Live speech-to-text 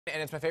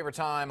And it's my favorite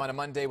time on a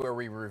Monday where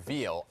we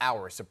reveal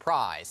our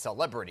surprise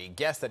celebrity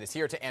guest that is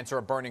here to answer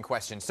a burning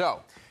question.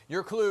 So,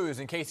 your clues,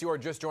 in case you are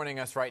just joining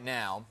us right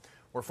now,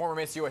 were former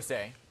Miss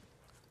USA,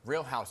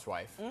 Real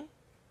Housewife,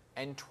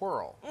 and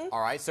Twirl. All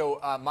right, so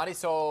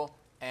Marisol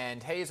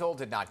and Hazel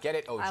did not get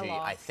it. OG,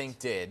 I think,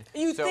 did.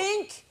 You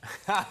think?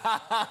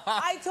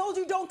 I told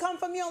you don't come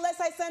for me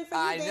unless I send for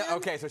you, Dan.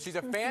 Okay, so she's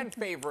a fan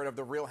favorite of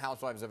the Real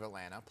Housewives of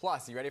Atlanta.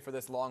 Plus, you ready for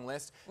this long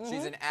list?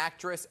 She's an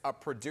actress, a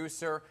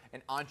producer,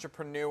 an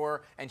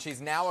entrepreneur, and she's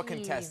now a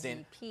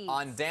contestant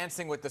on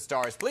Dancing with the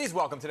Stars. Please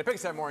welcome to the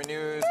PIX11 Morning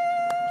News,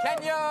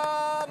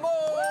 Kenya Moore!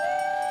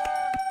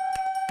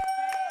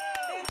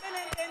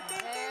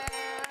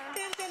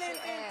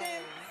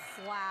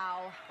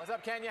 Wow. What's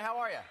up, Kenya? How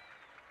are you?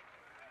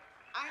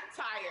 I'm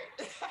tired.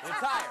 You're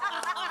tired.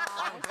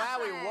 I'm glad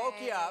we woke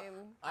you up.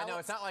 I know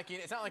it's not like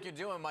you're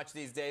doing much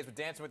these days with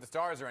Dancing with the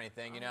Stars or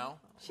anything, you know.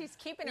 She's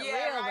keeping it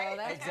Yeah, real, right? though.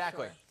 That's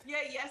Exactly.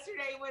 Yeah,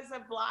 yesterday was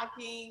a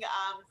blocking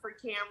for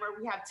camera.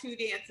 We have 2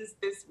 dances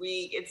this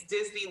week. It's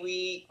Disney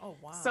week. Oh,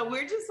 wow. So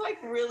we're just like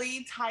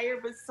really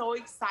tired, but so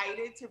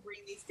excited to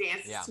bring these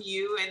dances to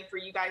you and for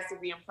you guys to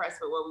be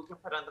impressed with what we can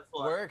put on the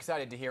floor. We're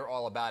excited to hear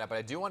all about it, but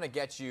I do want to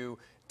get you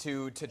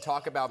to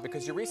talk about,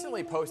 because you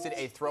recently posted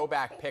a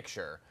throwback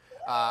picture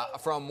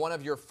from one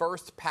of your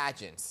first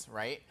pageants,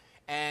 right?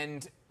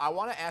 And I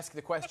want to ask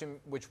the question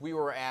which we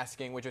were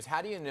asking, which is,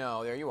 how do you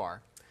know, there you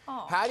are,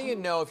 how do you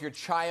know if your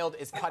child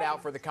is cut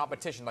out for the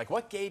competition? Like,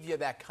 what gave you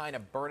that kind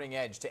of burning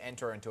edge to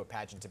enter into a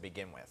pageant to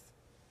begin with?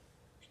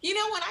 You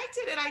know, when I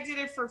did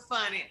it for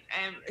fun.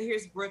 And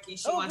here's Brookie.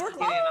 She wants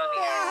Brooklyn. to get in on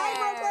the act.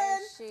 Hi, Brooklyn.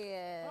 She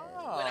is.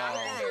 When I was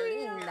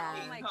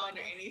Oh, my God.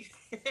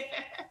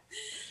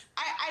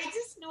 I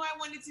just knew I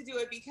wanted to do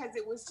it because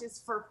it was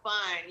just for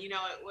fun. You know,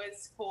 it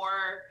was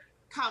for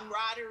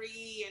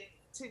camaraderie and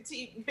to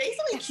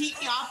basically keep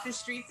me off the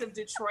streets of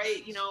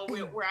Detroit. You know,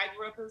 where I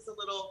grew up, it was a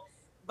little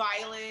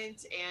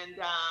violent,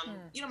 and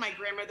you know, my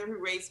grandmother who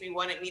raised me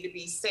wanted me to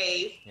be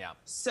safe. Yeah.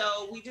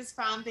 So we just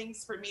found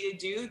things for me to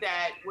do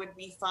that would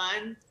be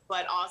fun,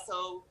 but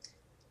also,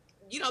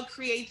 you know,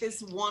 create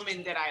this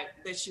woman that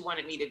she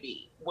wanted me to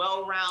be.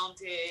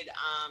 Well-rounded,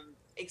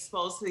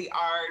 exposed to the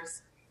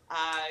arts,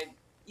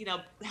 you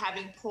know,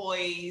 having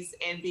poise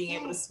and being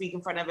able to speak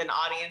in front of an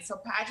audience. So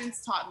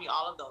pageants taught me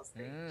all of those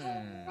things.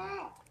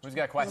 Who's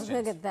got questions?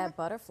 Look at that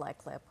butterfly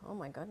clip. Oh,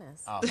 my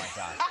goodness. Oh, my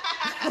God.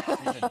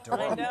 She's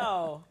adorable. I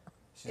know.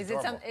 She's Is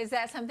adorable. is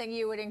that something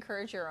you would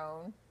encourage your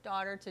own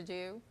daughter to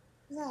do?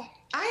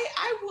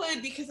 I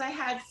would, because I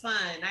had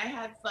fun. I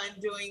had fun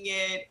doing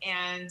it,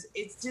 and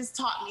it's just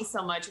taught me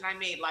so much, and I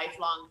made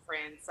lifelong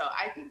friends. So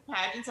I think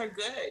pageants are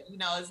good, you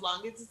know, as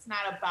long as it's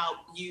not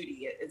about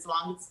beauty, as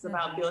long as it's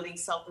about building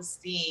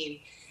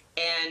self-esteem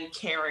and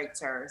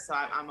character. So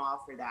I'm all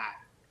for that.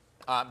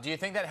 Do you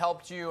think that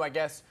helped you, I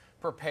guess,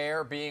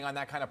 prepare being on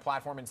that kind of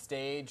platform and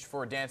stage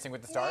for Dancing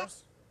with the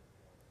Stars?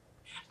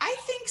 I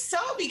think so,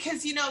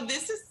 because, you know,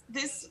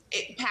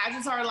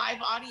 pageants are a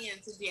live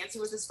audience, and Dancing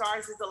with the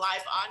Stars is a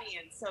live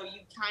audience. So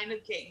you kind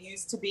of get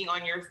used to being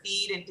on your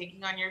feet and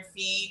thinking on your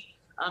feet,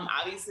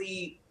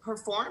 obviously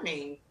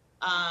performing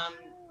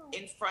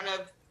in front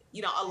of,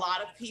 you know, a lot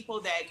of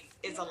people. That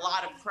is a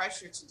lot of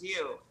pressure to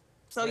do.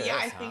 So yeah,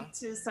 I think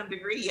to some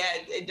degree,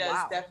 yeah, it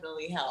does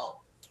definitely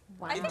help.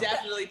 Wow. It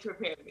definitely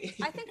prepared me.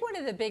 I think one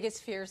of the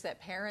biggest fears that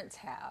parents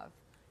have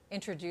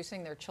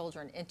introducing their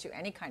children into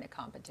any kind of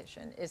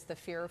competition is the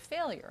fear of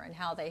failure and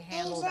how they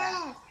handle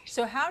that.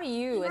 So how do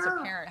you, as a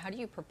parent, how do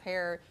you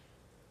prepare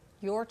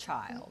your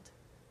child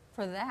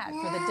for that,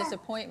 for the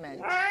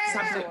disappointment so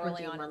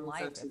early on in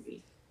life?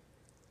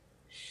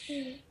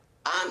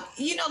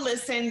 You know,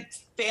 listen,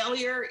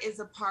 failure is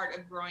a part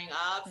of growing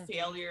up.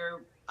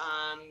 Failure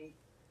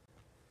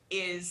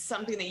is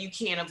something that you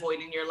can't avoid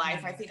in your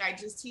life. I think I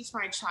just teach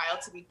my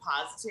child to be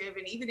positive,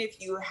 and even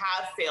if you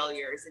have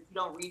failures, if you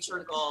don't reach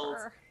your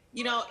goals,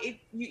 you know,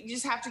 you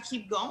just have to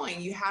keep going.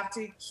 You have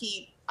to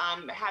keep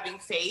having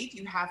faith.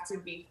 You have to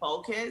be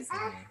focused,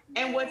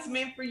 and what's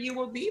meant for you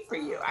will be for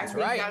you. I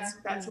think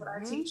that's what I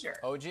teach her.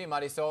 OG,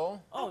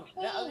 Marisol? Oh,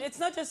 it's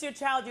not just your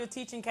child you're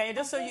teaching, Kenya.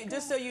 Just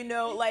so you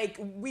know, like,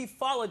 we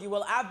followed you.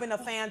 Well, I've been a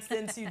fan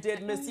since you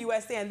did Miss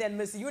USA and then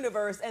Miss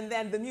Universe and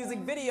then the music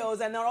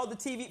videos and then all the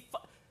TV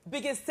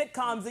biggest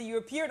sitcoms that you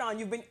appeared on.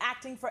 You've been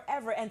acting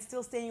forever and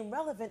still staying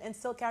relevant and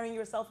still carrying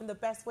yourself in the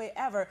best way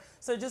ever.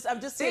 So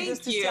I'm just saying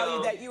to tell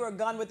you that you are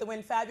Gone with the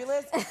Wind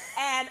fabulous.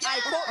 And I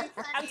quote you,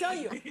 I'm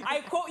telling you, I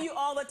quote you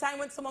all the time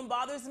when someone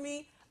bothers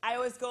me. I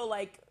always go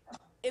like,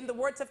 in the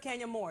words of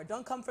Kenya Moore,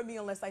 don't come for me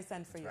unless I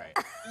send for you. Right.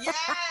 Yes,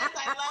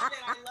 I love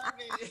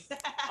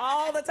it.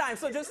 All the time.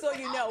 So just so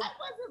you know. I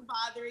wasn't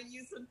bothering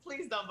you, so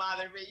please don't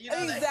bother me. You know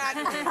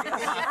exactly.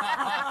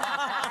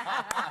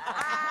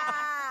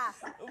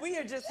 We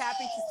are just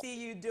happy to see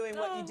you doing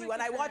what you do.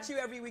 And I watch you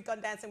every week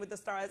on Dancing with the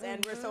Stars,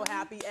 and we're so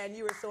happy, and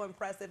you are so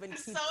impressive and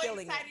keep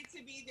killing it. So excited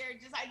to be there.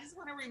 I just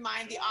want to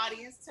remind the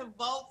audience to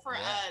vote for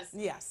us.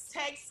 Yes.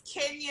 Text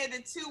Kenya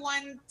to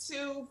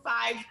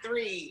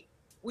 21253.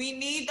 We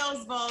need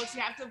those votes.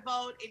 You have to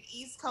vote in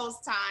East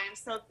Coast time.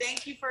 So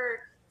thank you for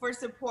for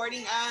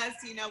supporting us.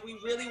 You know, we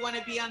really want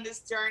to be on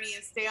this journey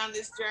and stay on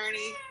this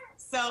journey.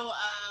 So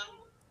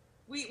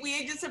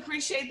we just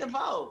appreciate the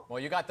vote. Well,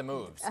 you got the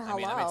moves. I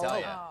mean, Hello. let me tell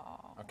you.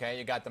 Okay,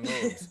 you got the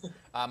moves.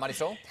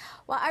 Marisol?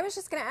 Well, I was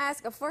just going to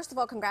ask, first of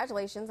all,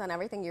 congratulations on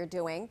everything you're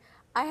doing.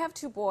 I have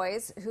two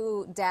boys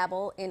who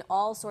dabble in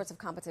all sorts of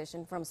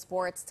competition, from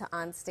sports to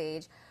on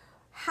stage.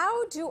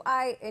 How do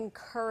I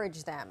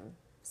encourage them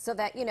so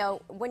that, you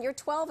know, when you're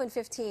 12 and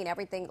 15,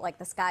 everything, like,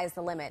 the sky's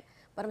the limit,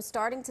 but I'm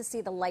starting to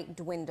see the light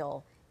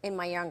dwindle in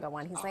my younger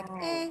one. He's like,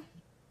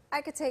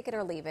 I could take it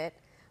or leave it.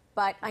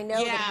 But I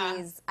know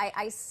that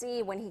I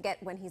see when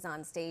he's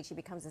on stage, he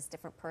becomes this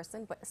different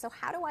person. But so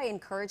how do I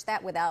encourage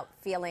that without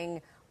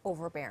feeling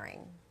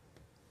overbearing?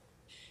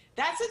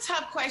 That's a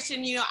tough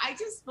question. You know, I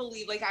just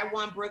believe, like, I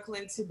want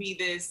Brooklyn to be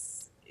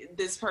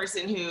this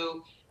person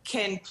who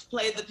can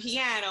play the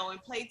piano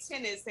and play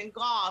tennis and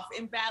golf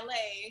and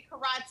ballet and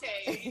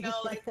karate. You know,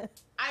 like,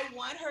 I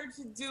want her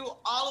to do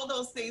all of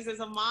those things. As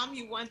a mom,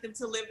 you want them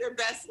to live their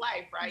best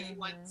life, right? You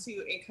want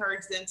to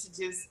encourage them to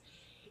just,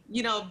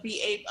 you know,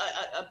 be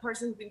a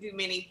person who can do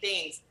many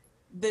things.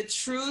 The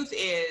truth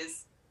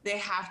is, they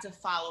have to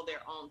follow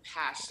their own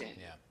passion.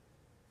 Yeah.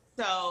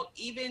 So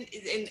even,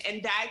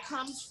 and that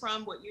comes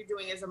from what you're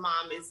doing as a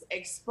mom, is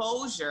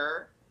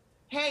exposure.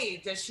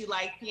 Hey, does she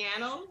like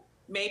piano?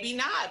 Maybe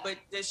not, but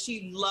does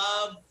she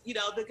love, you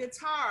know, the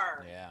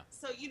guitar? Yeah.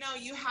 So, you know,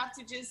 you have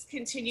to just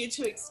continue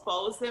to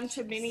expose them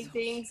to many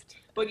things,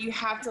 but you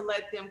have to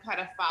let them kind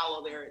of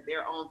follow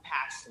their own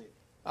passion.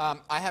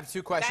 I have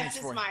two questions That's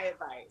just for you. my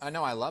advice. I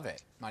know, I love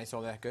it.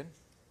 Marisol, that good?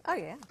 Oh,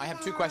 yeah. I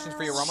have two questions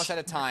for you. We're almost out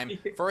of time.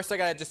 First, I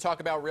got to just talk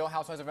about Real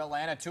Housewives of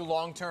Atlanta. Two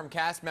long-term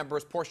cast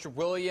members, Portia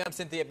Williams,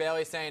 Cynthia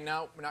Bailey, saying,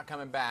 no, we're not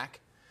coming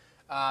back.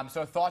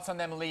 So thoughts on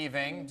them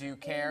leaving? Do you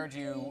care? Do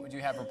you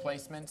have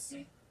replacements?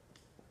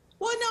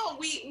 Well, no,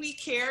 we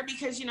care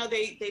because, you know,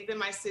 they've been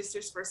my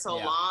sisters for so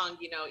long.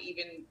 You know,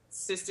 even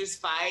sisters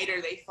fight or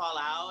they fall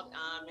out,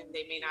 and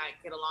they may not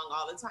get along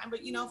all the time.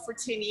 But, you know, for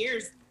 10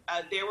 years,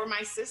 they were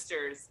my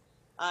sisters.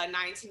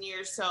 19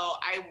 years. So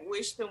I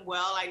wish them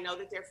well. I know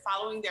that they're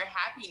following their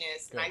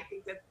happiness. Good. And I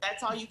think that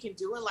that's all you can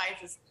do in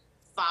life is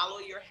follow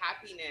your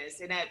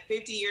happiness. And at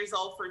 50 years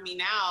old for me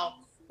now,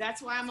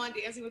 that's why I'm on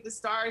Dancing with the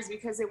Stars,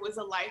 because it was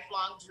a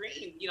lifelong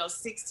dream. You know,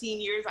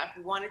 16 years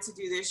I've wanted to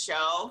do this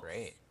show.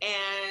 Great.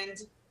 And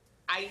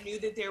I knew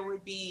that there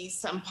would be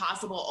some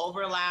possible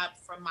overlap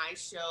from my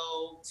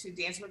show to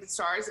Dancing with the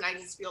Stars. And I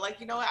just feel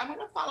like, you know what, I'm going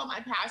to follow my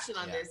passion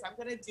on this. I'm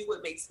going to do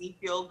what makes me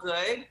feel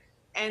good.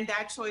 And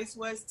that choice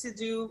was to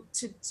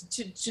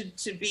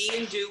be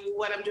and do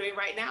what I'm doing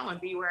right now and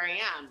be where I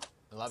am.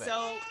 I love it.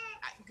 So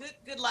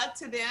good luck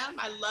to them.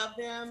 I love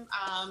them.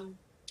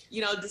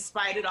 You know,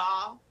 despite it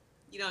all,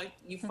 you know,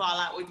 you fall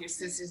out with your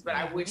sisters, but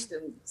I wish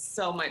them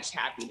so much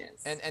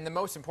happiness. And the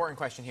most important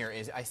question here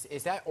is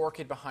that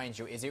orchid behind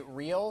you, is it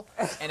real?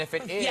 And if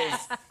it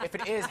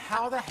is,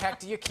 how the heck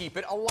do you keep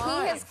it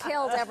alive? He has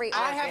killed every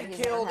orchid I have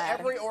killed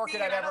every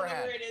orchid I've ever had. I don't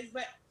know where it is,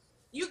 but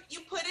you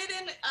put it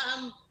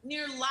in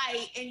near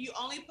light, and you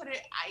only put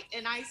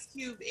an ice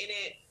cube in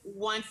it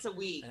once a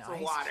week for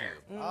water.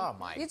 Oh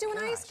my! You do an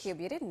ice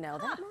cube. You didn't know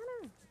that,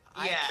 Mona?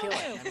 I kill it.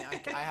 I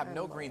mean, I have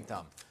no green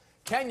thumb.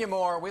 Kenya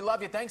Moore, we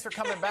love you. Thanks for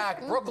coming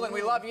back. Brooklyn,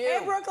 we love you.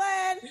 Hey,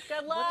 Brooklyn.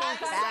 Good luck.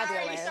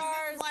 Fabulous.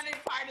 Stars wanted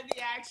part of the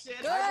action.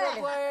 Hi,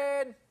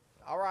 Brooklyn.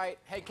 All right.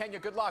 Hey, Kenya,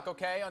 good luck,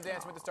 okay, on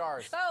Dancing with the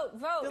Stars.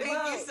 Vote.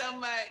 Thank you so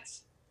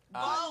much.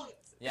 Vote.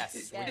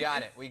 Yes, we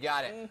got it. We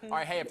got it. All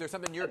right, hey, if there's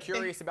something you're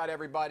curious about,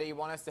 everybody,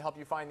 want us to help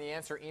you find the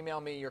answer, email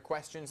me your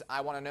questions.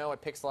 I want to know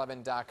at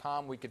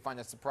PIX11.com. We could find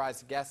a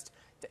surprise guest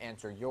to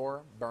answer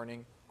your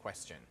burning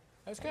question.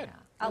 That was good.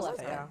 I love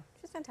her. Yeah.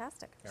 She's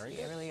fantastic. Very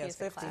It good. really is.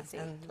 She's a 50. classy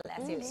And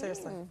lady.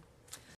 seriously.